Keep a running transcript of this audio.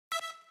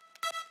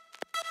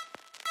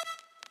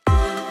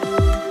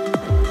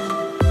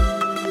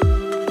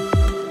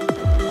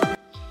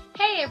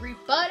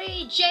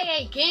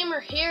J.A.Gamer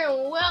here,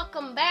 and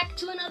welcome back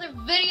to another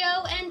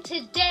video. And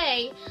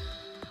today,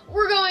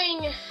 we're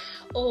going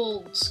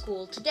old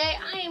school. Today,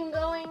 I am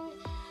going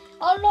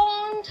a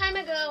long time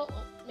ago.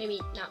 Well, maybe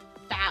not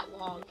that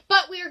long,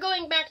 but we are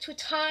going back to a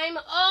time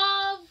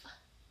of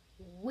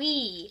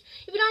Wii.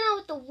 If you don't know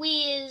what the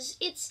Wii is,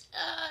 it's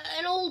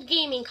an old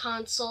gaming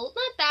console.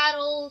 Not that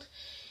old.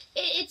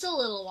 It's a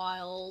little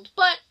while old,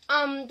 but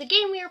the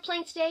game we are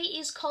playing today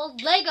is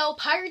called Lego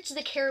Pirates of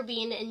the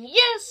Caribbean, and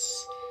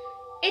yes,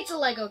 it's a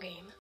Lego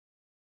game.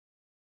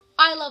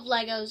 I love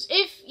Legos.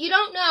 If you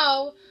don't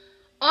know,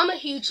 I'm a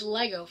huge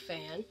Lego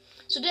fan.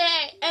 So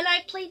today, and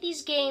I've played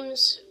these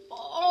games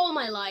all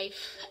my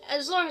life.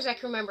 As long as I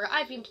can remember,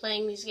 I've been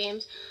playing these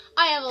games.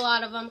 I have a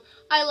lot of them.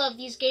 I love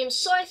these games,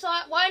 so I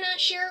thought, why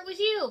not share it with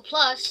you?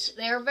 Plus,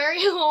 they're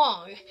very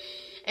long.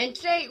 And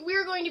today,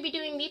 we're going to be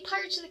doing the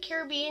Pirates of the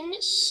Caribbean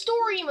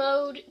story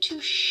mode to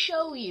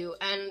show you.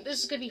 And this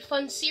is going to be a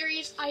fun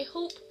series. I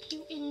hope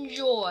you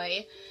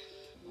enjoy.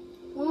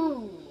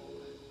 Ooh.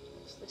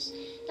 What's this?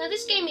 Now,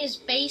 this game is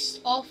based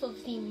off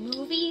of the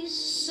movies,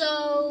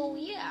 so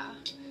yeah.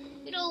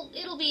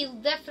 It'll be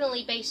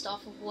definitely based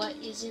off of what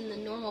is in the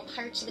normal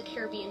Pirates of the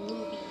Caribbean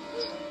movies.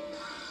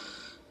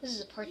 This is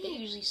the part that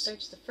usually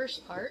starts the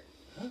first part.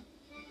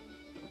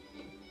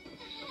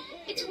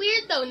 It's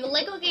weird though, in the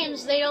Lego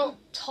games they don't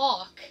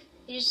talk.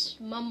 They just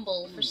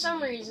mumble for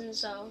some reason,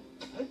 so.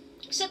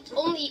 Except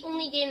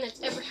only game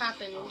that's ever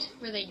happened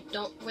where they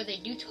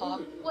do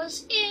talk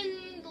was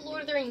in The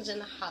Lord of the Rings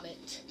and The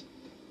Hobbit.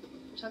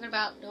 I'm talking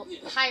about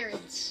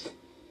pirates.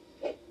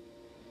 They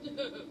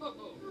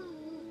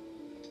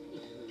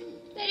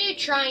do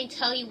try and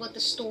tell you what the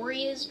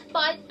story is,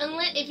 but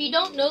if you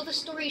don't know the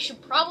story, you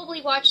should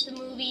probably watch the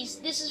movies.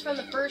 This is from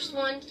the first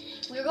one.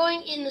 We're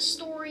going in the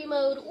story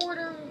mode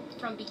order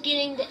from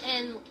beginning to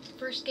end,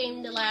 first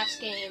game to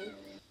last game.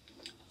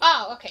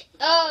 Oh, okay.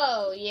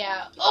 Oh,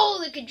 yeah. Oh,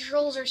 the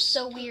controls are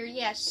so weird.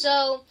 Yeah,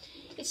 so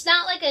it's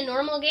not like a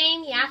normal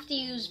game. You have to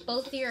use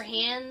both of your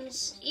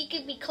hands. You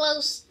could be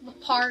close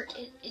apart.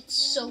 It's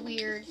so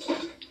weird.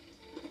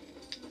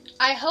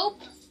 I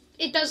hope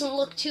it doesn't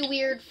look too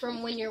weird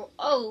from when you're...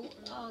 Oh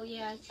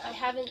yeah, I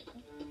haven't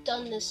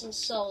done this in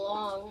so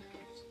long.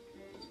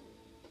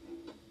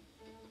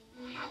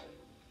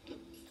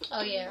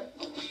 Oh yeah.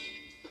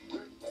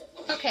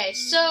 Okay,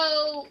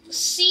 so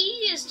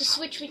C is to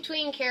switch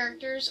between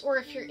characters, or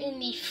if you're in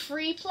the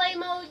free play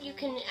mode, you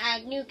can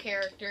add new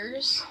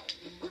characters.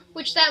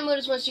 Which that mode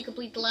is once you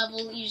complete the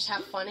level, you just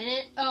have fun in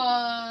it.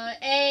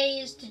 A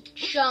is to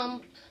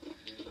jump.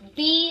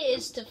 B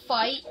is to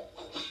fight.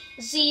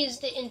 Z is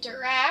to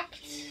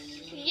interact.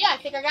 Yeah, I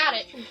think I got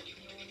it.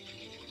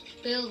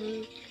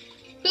 Building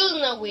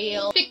a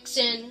wheel.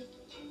 Fixing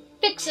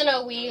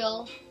a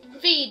wheel.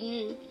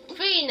 Feeding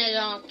a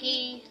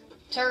donkey.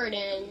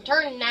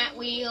 Turning that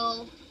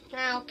wheel.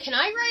 Now, can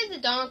I ride the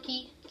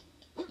donkey?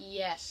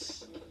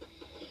 Yes.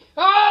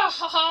 Oh,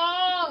 ha,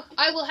 ha.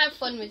 I will have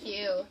fun with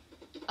you.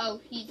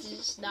 Oh, he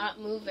does not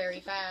move very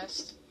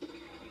fast.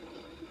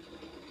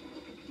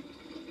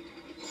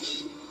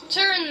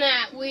 Turn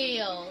that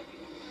wheel.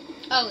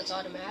 Oh, it's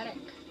automatic.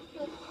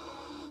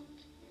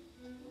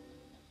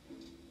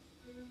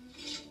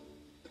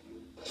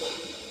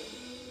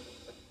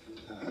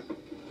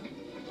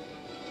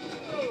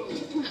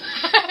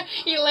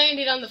 He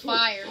landed on the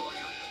fire.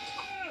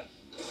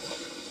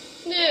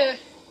 Yeah,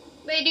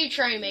 they do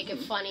try and make it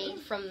funny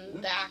from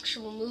the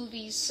actual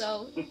movies,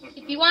 so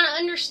if you want to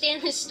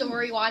understand this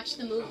story, watch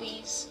the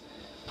movies.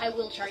 I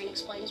will try and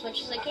explain as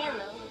much as I can,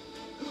 though.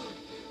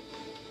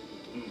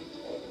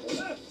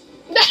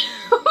 That's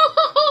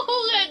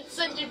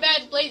such a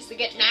bad place to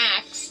get an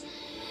axe.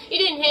 He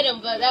didn't hit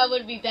him, but that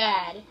would be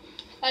bad.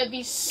 That would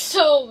be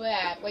so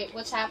bad. Wait,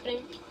 what's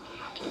happening?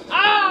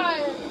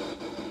 Ah!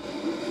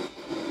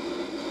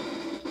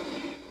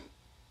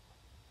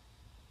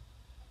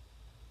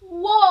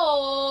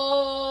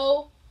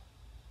 Whoa!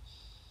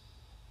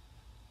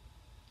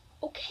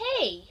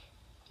 Okay.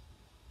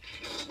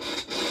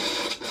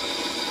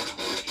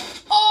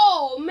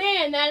 Oh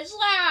man, that is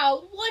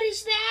loud. What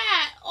is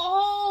that?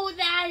 Oh,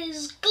 that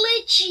is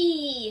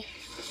glitchy.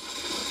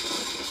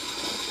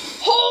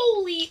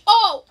 Holy,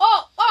 oh.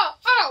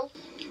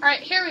 Alright,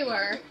 here we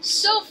were.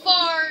 So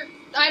far,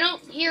 I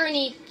don't hear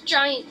any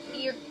giant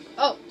ear.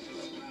 Oh,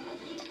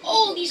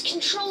 these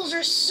controls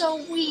are so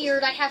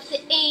weird. I have to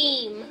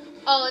aim.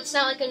 Oh, it's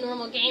not like a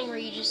normal game where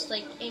you just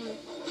like aim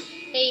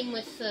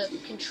with the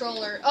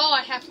controller. Oh,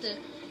 I can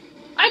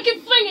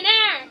fling an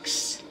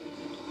axe.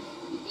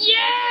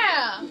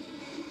 Yeah!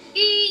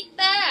 Eat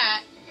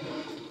that!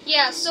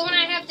 Yeah, so when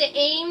I have to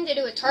aim to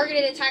do a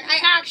targeted attack, I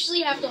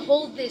actually have to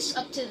hold this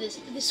up to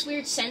this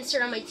weird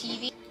sensor on my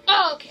TV.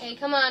 Oh, okay,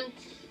 come on.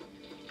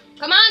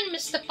 Come on,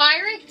 Mr.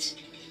 Pirate!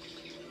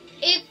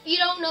 If you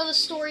don't know the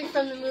story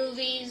from the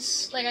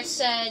movies, like I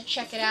said,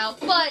 check it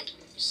out. But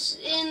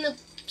in the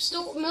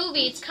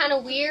movie, it's kind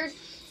of weird.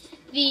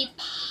 The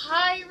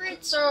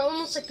pirates are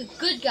almost like the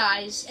good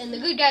guys, and the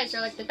good guys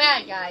are like the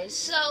bad guys.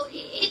 So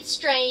it's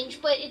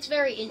strange, but it's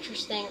very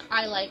interesting.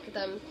 I like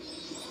them.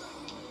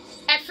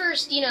 at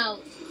first, you know,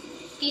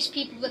 these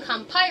people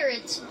become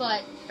pirates,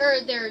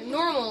 or they're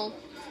normal,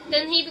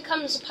 then he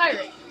becomes a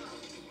pirate.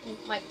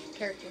 My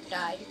character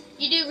died.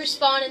 You do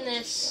respawn in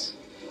this.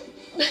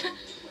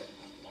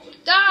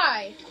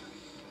 Die!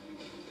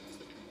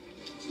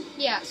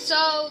 Yeah,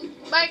 so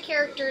my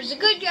character is a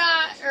good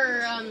guy,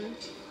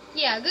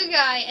 good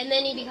guy, and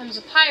then he becomes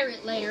a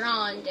pirate later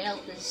on to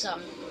help his,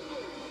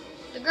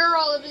 the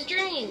girl of his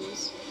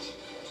dreams.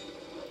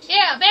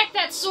 Yeah, back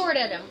that sword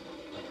at him.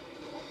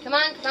 Come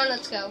on,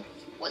 let's go.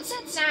 What's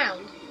that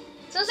sound?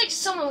 Sounds like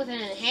someone with an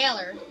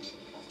inhaler.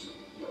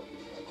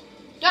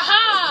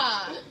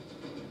 Aha!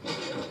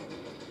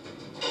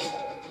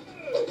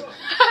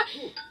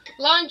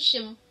 Launch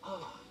him.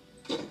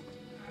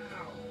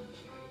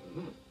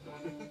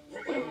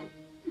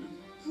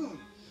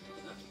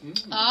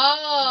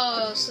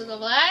 Oh, so the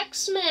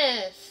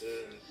blacksmith.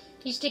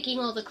 He's taking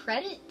all the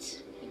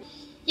credit.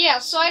 Yeah,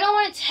 so I don't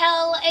want to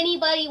tell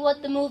anybody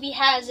what the movie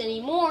has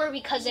anymore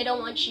because I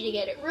don't want you to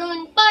get it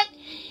ruined, but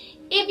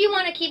if you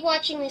want to keep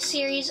watching this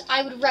series,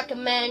 I would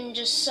recommend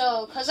just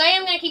so, because I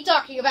am going to keep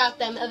talking about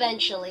them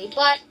eventually,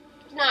 but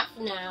not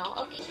for now.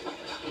 Okay.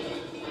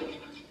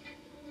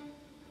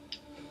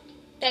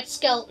 That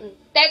skeleton.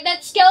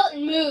 That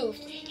skeleton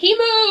moved. He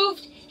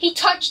moved. He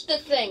touched the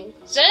thing.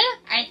 Sir,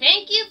 I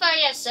thank you for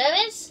your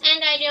service,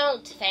 and I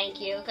don't thank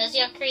you, because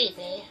you're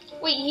creepy.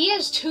 Wait, he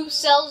has 2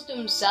 cells to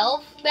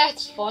himself?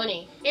 That's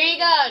funny. Here you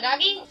go,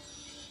 doggy.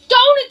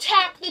 Don't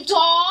attack the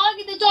dog!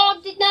 The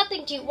dog did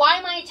nothing to you. Why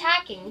am I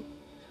attacking?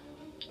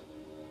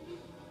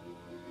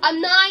 I'm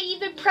not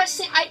even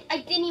pressing... I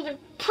didn't even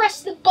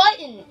press the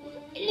button.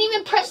 I didn't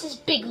even press this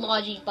big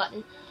logic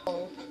button.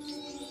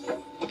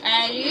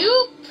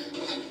 Alley-oop.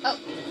 Oh,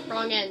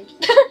 wrong end.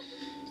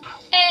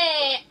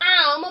 Hey,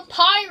 I'm a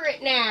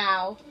pirate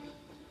now.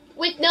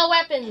 With no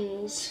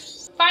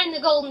weapons. Find the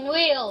golden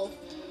wheel.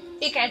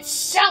 You can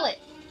sell it.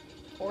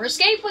 Or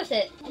escape with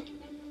it.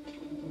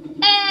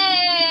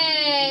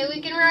 Hey,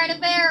 we can ride a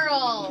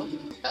barrel.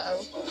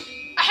 Uh-oh.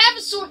 I have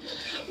a sword.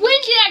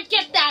 When did I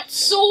get that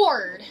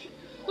sword?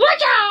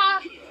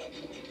 Whatcha?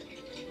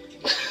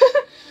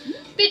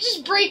 They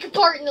just break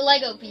apart into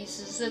Lego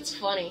pieces. That's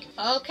funny.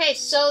 Okay,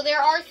 so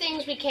there are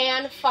things we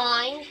can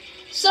find.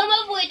 Some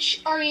of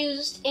which are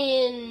used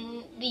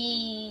in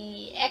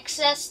the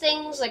excess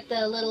things, like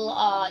the little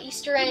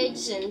Easter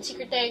eggs and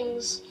secret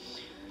things.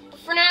 But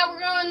for now, we're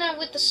going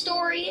with the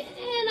story,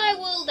 and I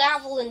will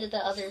dabble into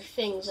the other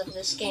things of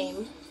this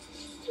game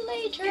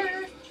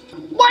later.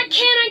 Why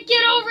can't I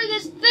get over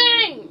this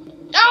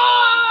thing?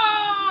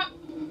 Ah!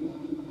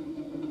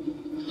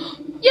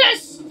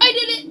 Yes! I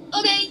did it!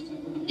 Okay.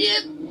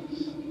 Yep.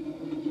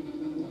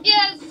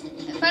 Yes!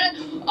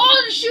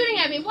 Oh, they're shooting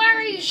at me! Why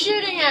are you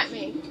shooting at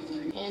me?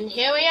 And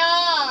here we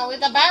are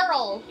with a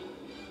barrel.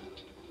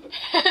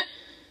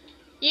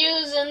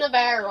 Using the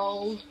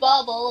barrel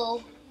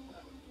bubble.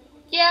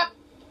 Yep.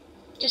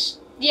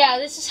 Yeah,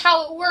 this is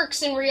how it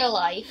works in real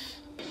life.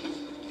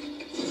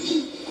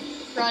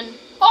 Run.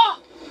 Oh!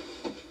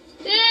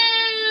 Ew!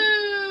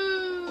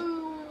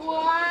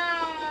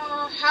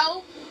 Wow.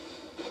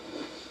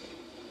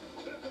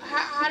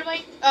 How do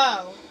I...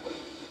 Oh.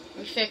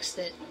 We fixed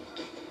it.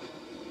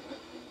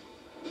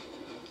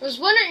 I was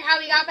wondering how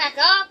we got back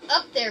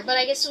up there, but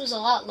I guess it was a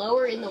lot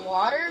lower in the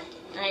water,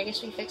 and I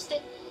guess we fixed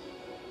it.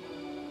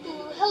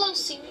 Ooh, hello,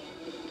 seaweed.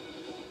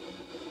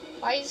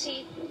 Why is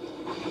he...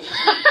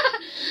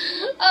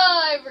 Oh,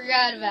 I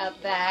forgot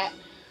about that.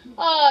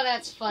 Oh,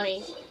 that's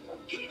funny.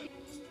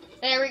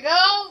 There we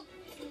go.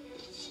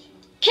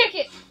 Kick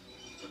it.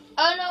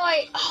 Oh, no,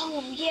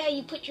 oh, yeah,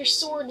 you put your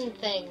sword in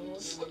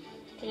things,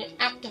 and it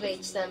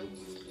activates them.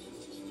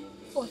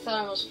 Oh, I thought I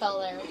almost fell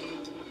there.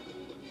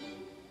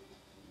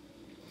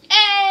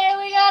 Hey,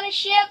 we got a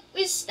ship!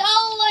 We stole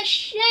a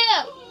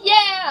ship!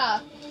 Yeah!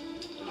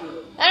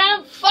 And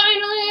I'm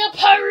finally a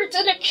pirate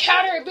of the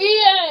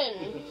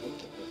Caribbean!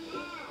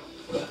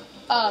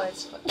 Oh,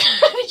 that's fun.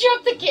 I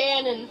dropped the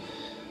cannon.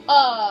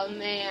 Oh,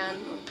 man.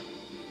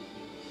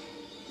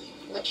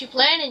 What you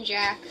planning,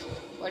 Jack?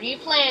 What are you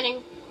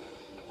planning?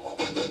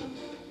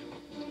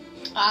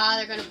 Ah,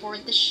 they're gonna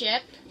board the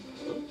ship.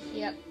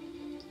 Yep.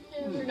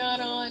 And we're not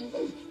on.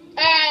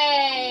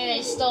 Hey,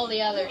 they stole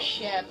the other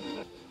ship.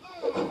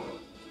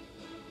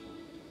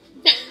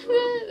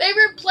 They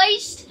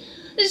replaced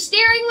the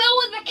steering wheel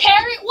with a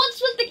carrot.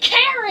 What's with the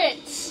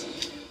carrots?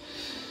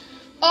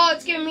 Oh,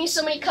 it's giving me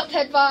so many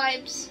Cuphead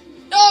vibes.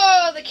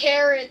 Oh, the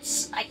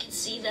carrots. I can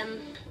see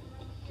them.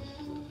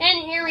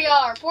 And here we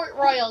are, Port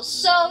Royal.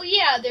 So,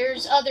 yeah,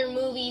 there's other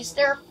movies.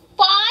 There are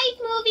 5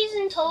 movies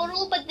in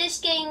total, but this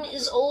game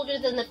is older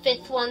than the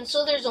 5th one,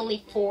 so there's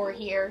only 4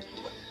 here.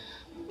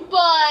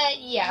 But,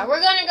 yeah, we're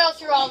going to go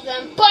through all of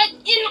them, but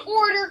in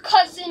order,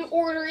 because in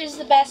order is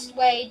the best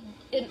way,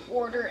 in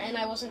order, and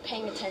I wasn't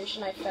paying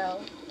attention. I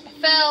fell.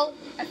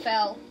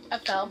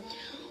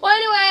 Well,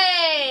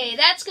 anyway,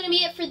 that's going to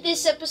be it for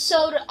this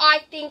episode. I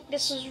think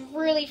this was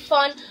really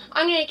fun.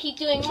 I'm going to keep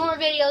doing more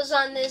videos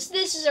on this.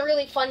 This is a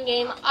really fun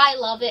game. I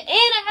love it, and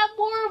I have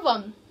more of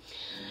them.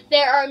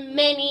 there are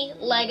many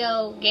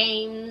Lego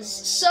games.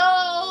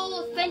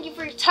 So, thank you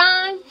for your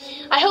time.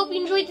 I hope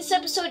you enjoyed this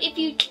episode. If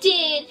you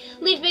did,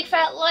 leave a big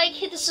fat like,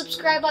 hit the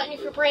subscribe button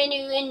if you're brand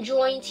new, and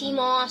join Team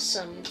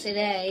Awesome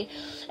today.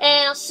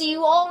 And I'll see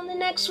you all in the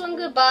next one.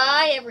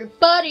 Goodbye,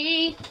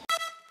 everybody.